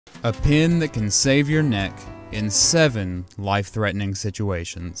A pen that can save your neck in 7 life-threatening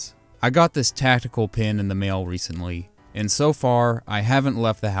situations. I got this tactical pen in the mail recently, and so far I haven't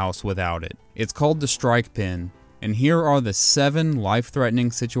left the house without it. It's called the Strike Pen, and here are the 7 life-threatening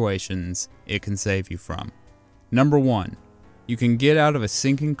situations it can save you from. Number 1. You can get out of a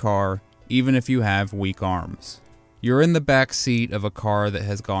sinking car even if you have weak arms. You're in the back seat of a car that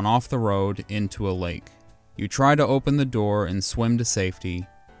has gone off the road into a lake. You try to open the door and swim to safety,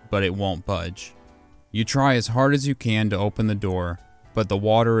 but it won't budge. You try as hard as you can to open the door, but the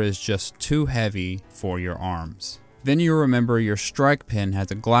water is just too heavy for your arms. Then you remember your strike pen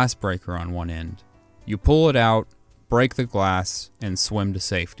has a glass breaker on one end. You pull it out, break the glass, and swim to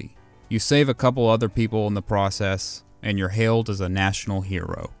safety. You save a couple other people in the process, and you're hailed as a national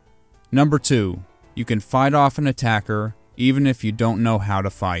hero. Number 2. You can fight off an attacker even if you don't know how to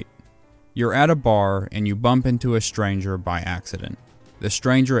fight. You're at a bar and you bump into a stranger by accident. The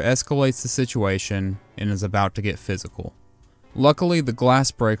stranger escalates the situation and is about to get physical. Luckily, the glass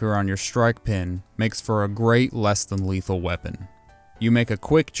breaker on your strike pen makes for a great less than lethal weapon. You make a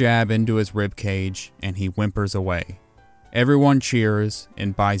quick jab into his ribcage and he whimpers away. Everyone cheers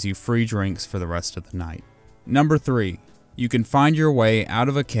and buys you free drinks for the rest of the night. Number 3. You can find your way out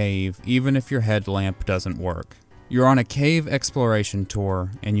of a cave even if your headlamp doesn't work. You're on a cave exploration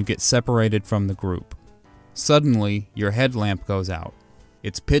tour and you get separated from the group. Suddenly, your headlamp goes out.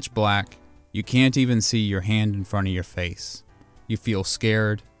 It's pitch black, you can't even see your hand in front of your face. You feel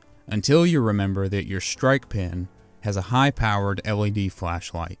scared, until you remember that your strike pen has a high-powered LED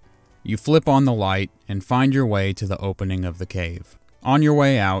flashlight. You flip on the light and find your way to the opening of the cave. On your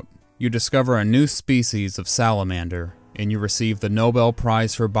way out, you discover a new species of salamander, and you receive the Nobel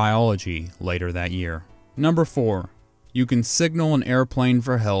Prize for Biology later that year. Number 4. You can signal an airplane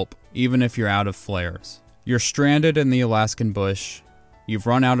for help even if you're out of flares. You're stranded in the Alaskan bush. You've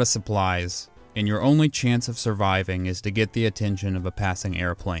run out of supplies, and your only chance of surviving is to get the attention of a passing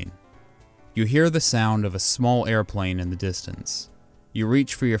airplane. You hear the sound of a small airplane in the distance. You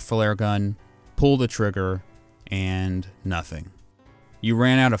reach for your flare gun, pull the trigger, and nothing. You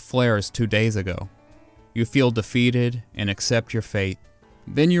ran out of flares 2 days ago. You feel defeated and accept your fate.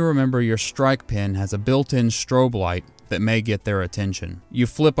 Then you remember your strike pen has a built-in strobe light that may get their attention. You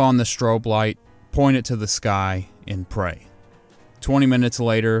flip on the strobe light, point it to the sky, and pray. 20 minutes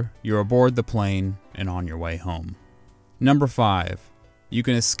later, you're aboard the plane and on your way home. Number 5. You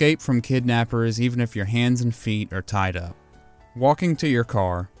can escape from kidnappers even if your hands and feet are tied up. Walking to your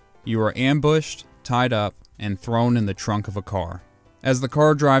car, you are ambushed, tied up, and thrown in the trunk of a car. As the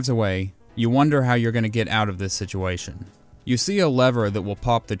car drives away, you wonder how you're going to get out of this situation. You see a lever that will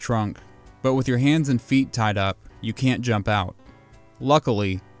pop the trunk, but with your hands and feet tied up, you can't jump out.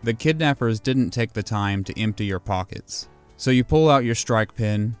 Luckily, the kidnappers didn't take the time to empty your pockets. So you pull out your strike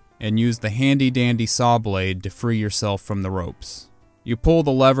pen and use the handy-dandy saw blade to free yourself from the ropes. You pull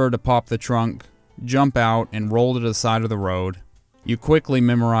the lever to pop the trunk, jump out, and roll to the side of the road. You quickly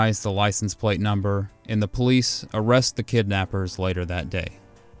memorize the license plate number, and the police arrest the kidnappers later that day.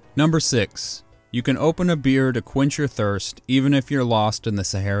 Number 6. You can open a beer to quench your thirst even if you're lost in the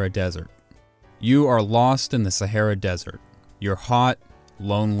Sahara Desert. You are lost in the Sahara Desert. You're hot,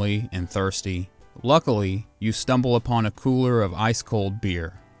 lonely, and thirsty. Luckily, you stumble upon a cooler of ice-cold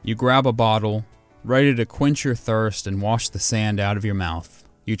beer. You grab a bottle, ready to quench your thirst and wash the sand out of your mouth.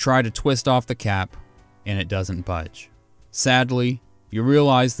 You try to twist off the cap, and it doesn't budge. Sadly, you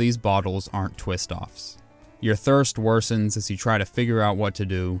realize these bottles aren't twist-offs. Your thirst worsens as you try to figure out what to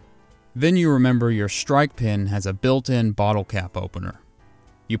do. Then you remember your strike pen has a built-in bottle cap opener.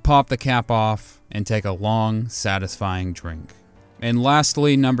 You pop the cap off and take a long, satisfying drink. And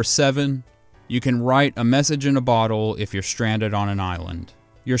lastly, number 7. You can write a message in a bottle if you're stranded on an island.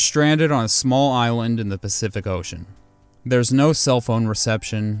 You're stranded on a small island in the Pacific Ocean. There's no cell phone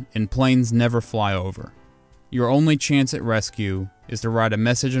reception and planes never fly over. Your only chance at rescue is to write a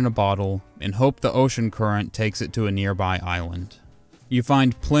message in a bottle and hope the ocean current takes it to a nearby island. You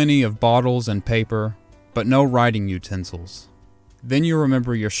find plenty of bottles and paper, but no writing utensils. Then you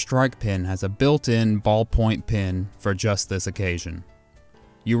remember your strike pen has a built-in ballpoint pen for just this occasion.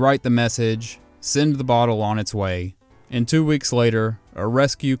 You write the message, send the bottle on its way, and 2 weeks later, a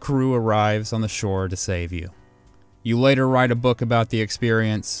rescue crew arrives on the shore to save you. You later write a book about the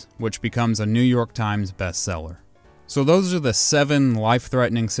experience, which becomes a New York Times bestseller. So those are the 7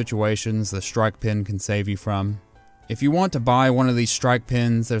 life-threatening situations the strike pen can save you from. If you want to buy one of these strike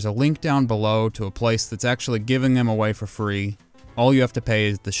pens, there's a link down below to a place that's actually giving them away for free. All you have to pay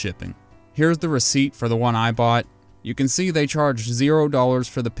is the shipping. Here's the receipt for the one I bought. You can see they charged $0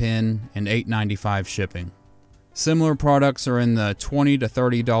 for the pen and $8.95 shipping. Similar products are in the $20 to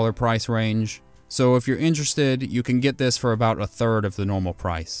 $30 price range, so if you're interested, you can get this for about a third of the normal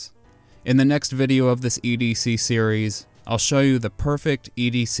price. In the next video of this EDC series, I'll show you the perfect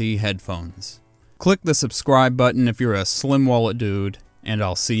EDC headphones. Click the subscribe button if you're a slim wallet dude, and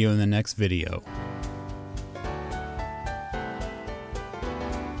I'll see you in the next video.